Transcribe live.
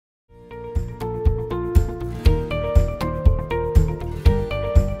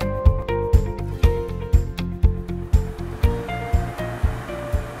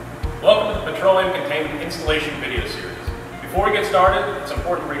Containment installation video series. Before we get started, it's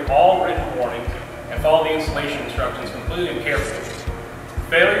important to read all written warnings and follow the installation instructions completely and carefully.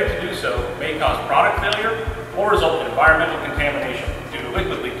 Failure to do so may cause product failure or result in environmental contamination due to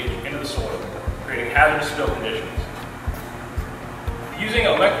liquid leakage into the soil, creating hazardous spill conditions. Using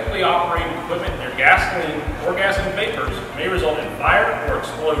electrically operated equipment near gasoline or gasoline vapors may result in fire or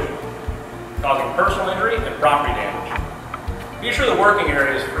explosion, causing personal injury and property damage. Be sure the working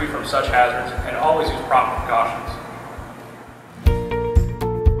area is free from such hazards and always use proper precautions.